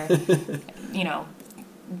on there,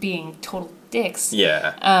 being total dicks.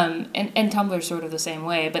 Yeah. And Tumblr's sort of the same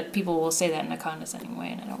way, but people will say that in a condescending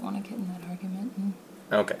way, and I don't want to get in that argument.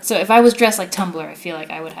 Okay. So if I was dressed like Tumblr, I feel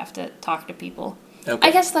like I would have to talk to people. Okay.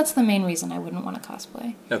 I guess that's the main reason I wouldn't want to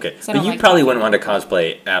cosplay. Okay. But you probably wouldn't want to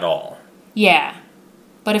cosplay at all. Yeah.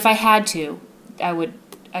 But if I had to,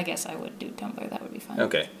 I guess I would do Tumblr. That would be fine.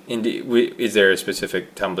 Okay. And is there a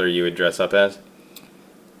specific Tumblr you would dress up as?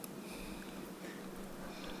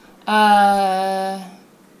 How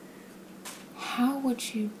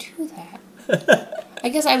would you do that? I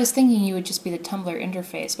guess I was thinking you would just be the Tumblr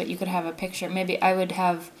interface, but you could have a picture. Maybe I would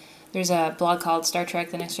have There's a blog called Star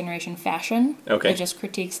Trek: The Next Generation Fashion. Okay. It just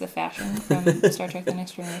critiques the fashion from Star Trek: The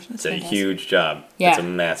Next Generation. It's a huge job. Yeah. It's a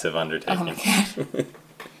massive undertaking. Oh my god.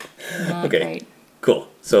 Not Okay. great. Cool.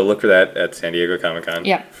 So look for that at San Diego Comic-Con.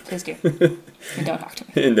 Yeah, please do. And don't talk to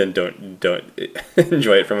me. And then don't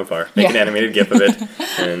enjoy it from afar. Make an animated GIF of it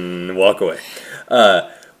and walk away.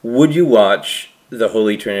 Would you watch The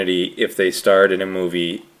Holy Trinity if they starred in a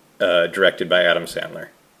movie directed by Adam Sandler?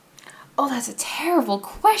 Oh, that's a terrible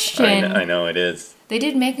question. I know it is. They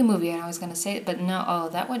did make a movie, and I was going to say it, but no. Oh,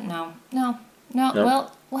 that would no. Nope.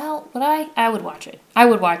 Well, would I? I would watch it. I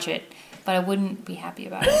would watch it, but I wouldn't be happy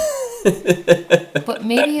about it. But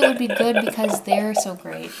maybe it would be good because they're so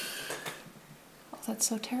great. Oh, that's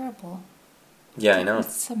so terrible. Yeah, I know.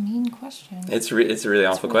 It's a mean question. It's a really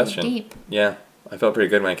awful really question. Deep. Yeah, I felt pretty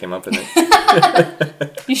good when I came up with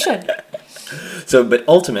it. You should. So, but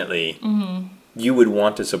ultimately, you would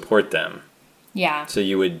want to support them. Yeah. So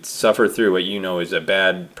you would suffer through what you know is a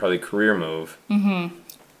bad, probably career move. Mm-hmm.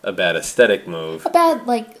 A bad aesthetic move. A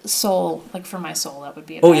bad, soul. For my soul, that would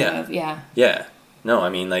be a bad move. Yeah. Yeah. No, I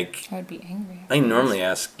mean, I would be angry. I normally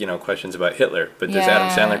ask, questions about Hitler, but this Yeah, Adam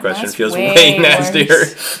Sandler question that's feels way way nastier.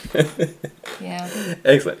 Yeah.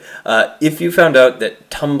 Excellent. If you found out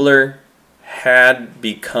that Tumblr had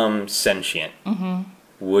become sentient,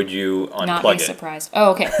 would you unplug Not be it? surprised.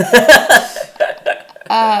 Oh, okay.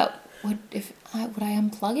 Would I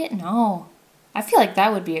unplug it? No. I feel like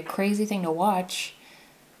that would be a crazy thing to watch.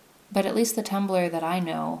 But at least the Tumblr that I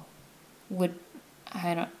know would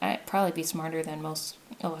I'd probably be smarter than most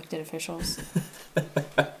elected officials.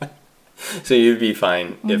 So you'd be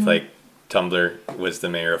fine if Tumblr was the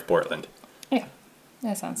mayor of Portland. Yeah.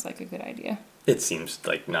 That sounds like a good idea. It seems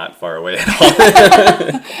not far away at all.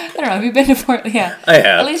 I don't know. Have you been to Portland? Yeah. I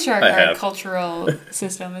have. At least our have. cultural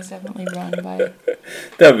system is definitely run by...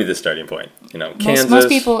 That would be the starting point. Kansas. Most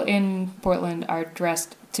people in Portland are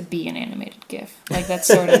dressed to be an animated GIF. That's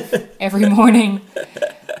sort of every morning.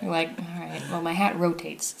 You're like, all right, well, my hat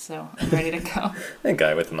rotates, so I'm ready to go. That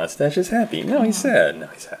guy with the mustache is happy. No, he's sad. No,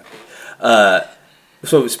 he's happy.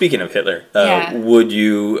 So speaking of Hitler, would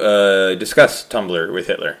you discuss Tumblr with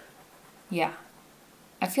Hitler? Yeah.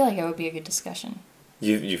 I feel like it would be a good discussion.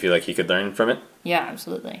 You feel like he could learn from it? Yeah,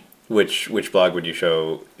 absolutely. Which blog would you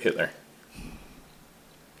show Hitler?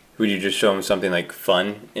 Would you just show him something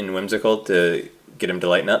fun and whimsical to get him to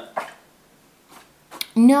lighten up?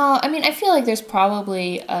 No, I mean, I feel like there's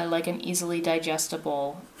probably an easily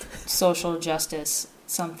digestible social justice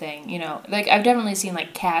something, I've definitely seen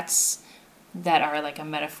cats that are a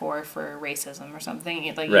metaphor for racism or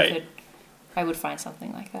something. Right. I would find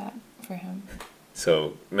something like that for him.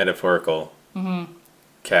 So metaphorical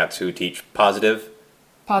cats who teach positive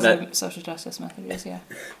social justice messages, yeah.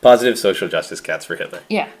 Positive social justice cats for Hitler.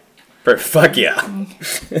 Yeah. Fuck yeah.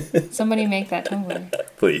 Somebody make that Tumblr.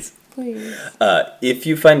 Please. Please. If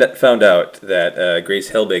you found out that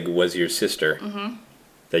Grace Helbig was your sister,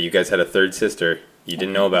 that you guys had a third sister you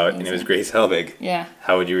didn't know about, and it was Grace Helbig, yeah,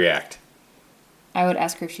 how would you react? I would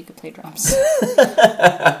ask her if she could play drums.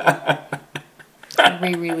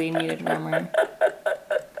 We really need a drummer.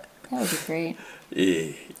 That would be great.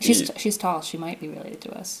 She's tall. She might be related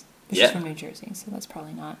to us. But she's from New Jersey, so that's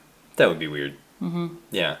probably not. That would be weird. Mm-hmm.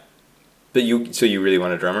 Yeah. But you really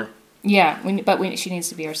want a drummer? Yeah, she needs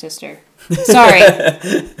to be our sister. Sorry.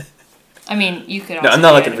 I mean, you could also... No, I'm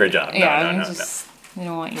not looking for a job. No. I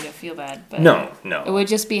don't want you to feel bad. But No. It would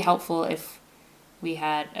just be helpful if we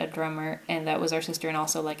had a drummer and that was our sister and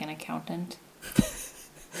also an accountant.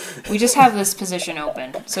 We just have this position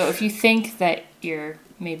open. So if you think that you're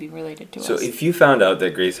maybe related to us. So if you found out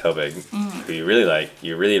that Grace Helbig, who you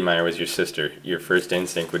really admire, was your sister, your first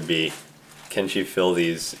instinct would be, can she fill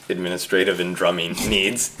these administrative and drumming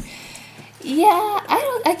needs? Yeah,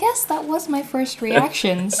 I guess that was my first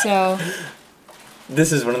reaction, so...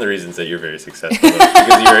 This is one of the reasons that you're very successful,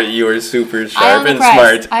 because you are super sharp and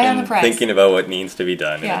smart and thinking about what needs to be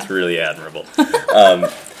done, and it's really admirable.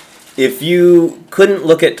 If you couldn't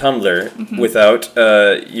look at Tumblr without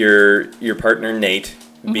your partner Nate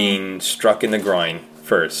being struck in the groin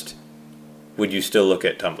first, would you still look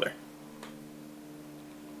at Tumblr?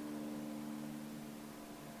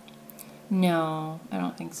 No, I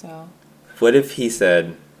don't think so. What if he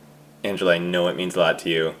said, Angela, I know it means a lot to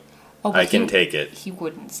you. I can take it. He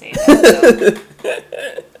wouldn't say that,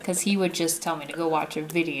 though. Because he would just tell me to go watch a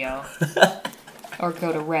video or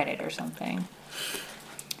go to Reddit or something.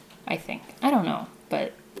 I think. I don't know,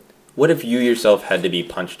 but... What if you yourself had to be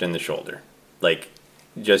punched in the shoulder?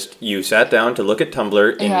 Just you sat down to look at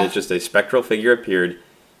Tumblr and just a spectral figure appeared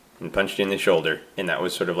and punched you in the shoulder, and that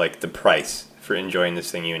was sort of the price for enjoying this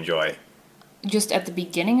thing you enjoy. Just at the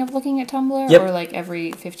beginning of looking at Tumblr, Yep. or like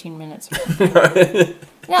every 15 minutes? No,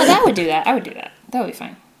 that would do that. I would do that. That would be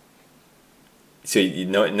fine. So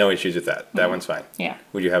no issues with that. That one's fine. Yeah.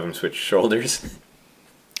 Would you have him switch shoulders?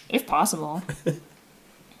 If possible.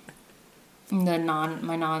 My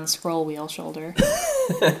non-scroll wheel shoulder.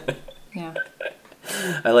 Yeah.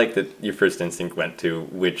 I like that your first instinct went to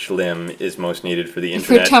which limb is most needed for the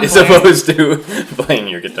internet Tumblr. as opposed to playing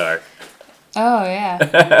your guitar. Oh,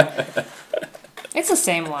 yeah. It's the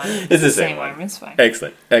same one. It's the same one. It's fine.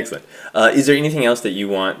 Excellent. Is there anything else that you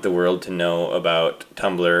want the world to know about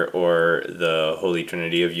Tumblr or the Holy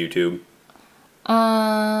Trinity of YouTube?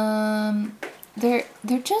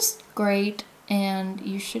 They're just great, and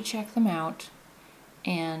you should check them out.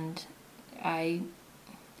 And I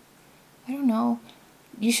don't know.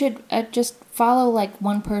 You should just follow like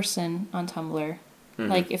one person on Tumblr,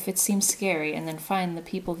 like if it seems scary, and then find the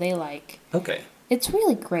people they like. Okay. It's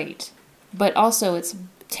really great, but also it's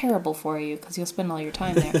terrible for you because you'll spend all your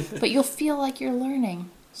time there. But you'll feel like you're learning.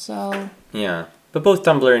 So Yeah, but both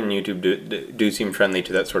Tumblr and YouTube do seem friendly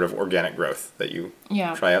to that sort of organic growth that you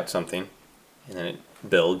try out something, and then it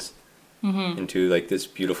builds into like this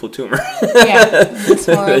beautiful tumor. Yeah, this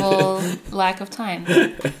horrible lack of time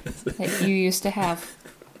that you used to have.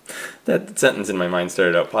 That sentence in my mind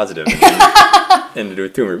started out positive and then ended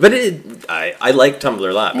with tumor. But I like Tumblr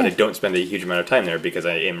a lot, but I don't spend a huge amount of time there because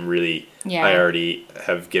I am really... Yeah. I already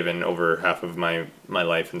have given over half of my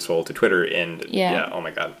life and soul to Twitter, and oh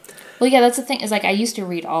my god. Well, yeah, that's the thing, is like I used to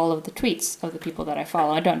read all of the tweets of the people that I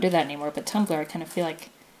follow. I don't do that anymore, but Tumblr, I kind of feel like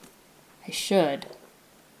I should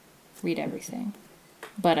read everything.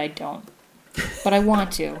 But I don't. But I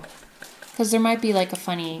want to. Because there might be like a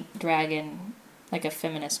funny dragon... like a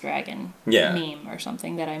feminist dragon meme or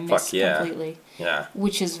something that I missed completely. Yeah.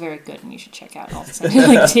 Which is very good, and you should check out. I'll send a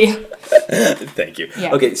link to you. Thank you.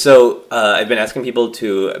 Yeah. Okay, so I've been asking people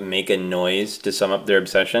to make a noise to sum up their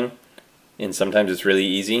obsession, and sometimes it's really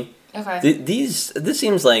easy. Okay. This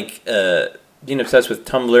seems like being obsessed with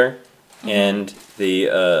Tumblr and the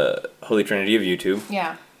Holy Trinity of YouTube.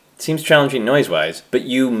 Yeah. It seems challenging noise-wise, but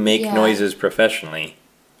you make noises professionally.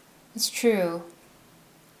 It's true.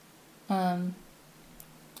 How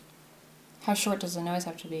short does the noise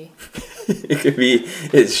have to be? It could be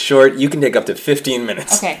as short. You can take up to 15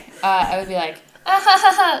 minutes. Okay. I would be like, ah, ha,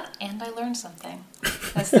 ha, ha, and I learned something.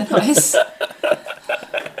 That's the noise.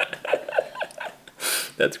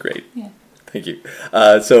 That's great. Yeah. Thank you.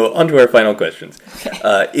 So on to our final questions.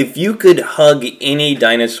 Okay. If you could hug any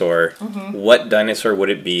dinosaur, what dinosaur would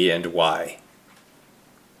it be and why?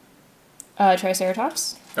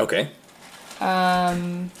 Triceratops. Okay.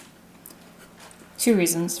 2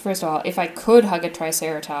 reasons. First of all, if I could hug a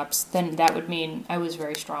Triceratops, then that would mean I was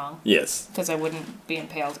very strong. Yes. Because I wouldn't be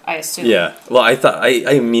impaled, I assume. Yeah. Well, I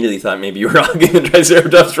immediately thought maybe you were hugging a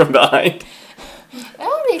Triceratops from behind.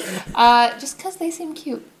 That would be... just because they seem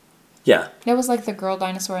cute. Yeah. That was like the girl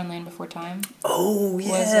dinosaur in Land Before Time. Oh,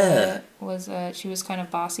 yeah. She was kind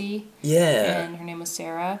of bossy. Yeah. And her name was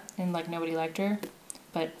Sarah, and like nobody liked her.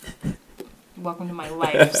 But... welcome to my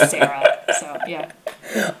life, Sarah. So, yeah.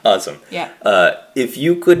 Awesome. Yeah. If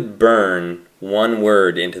you could burn one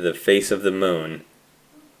word into the face of the moon,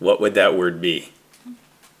 what would that word be?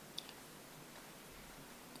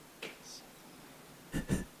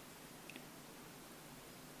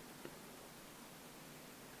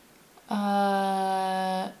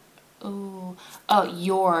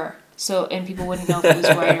 Your. So, and people wouldn't know if it was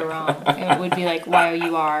right or wrong. It would be like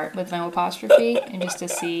Y-O-U-R with no apostrophe, and just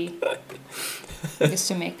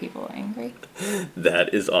to make people angry.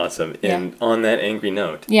 That is awesome. Yeah. And on that angry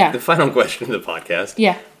note, the final question of the podcast.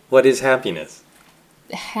 Yeah. What is happiness?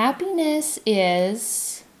 Happiness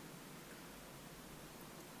is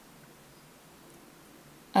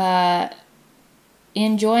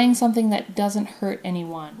enjoying something that doesn't hurt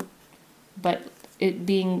anyone, but it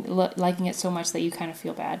being liking it so much that you kind of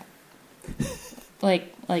feel bad.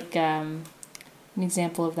 Like an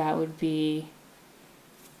example of that would be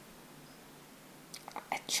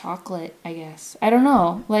a chocolate, I guess. I don't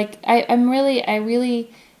know. Like I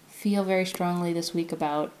really feel very strongly this week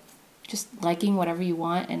about just liking whatever you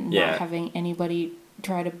want and not having anybody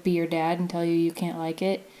try to be your dad and tell you can't like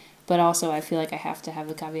it. But also I feel like I have to have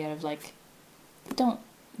the caveat of like, don't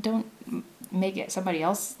make it somebody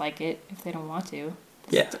else like it if they don't want to.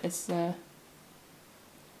 It's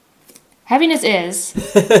happiness is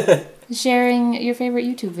sharing your favorite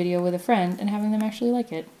YouTube video with a friend and having them actually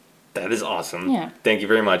like it. That is awesome. Yeah. Thank you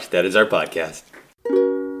very much. That is our podcast.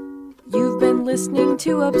 You've been listening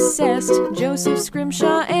to Obsessed. Joseph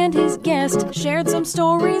Scrimshaw and his guest shared some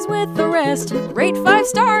stories with the rest. Rate 5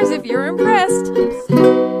 stars if you're impressed.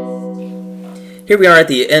 Here we are at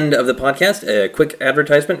the end of the podcast. A quick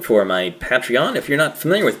advertisement for my Patreon. If you're not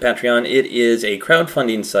familiar with Patreon, it is a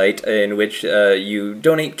crowdfunding site in which you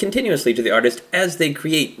donate continuously to the artist as they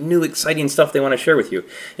create new exciting stuff they want to share with you.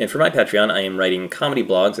 And for my Patreon, I am writing comedy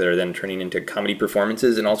blogs that are then turning into comedy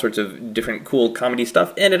performances and all sorts of different cool comedy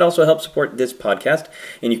stuff. And it also helps support this podcast.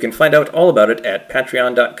 And you can find out all about it at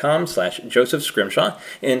patreon.com/Joseph Scrimshaw.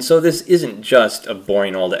 And so this isn't just a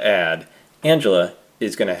boring old ad. Angela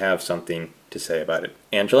is going to have something to say about it.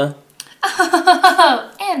 Angela?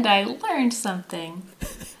 Oh, and I learned something.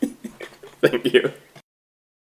 Thank you.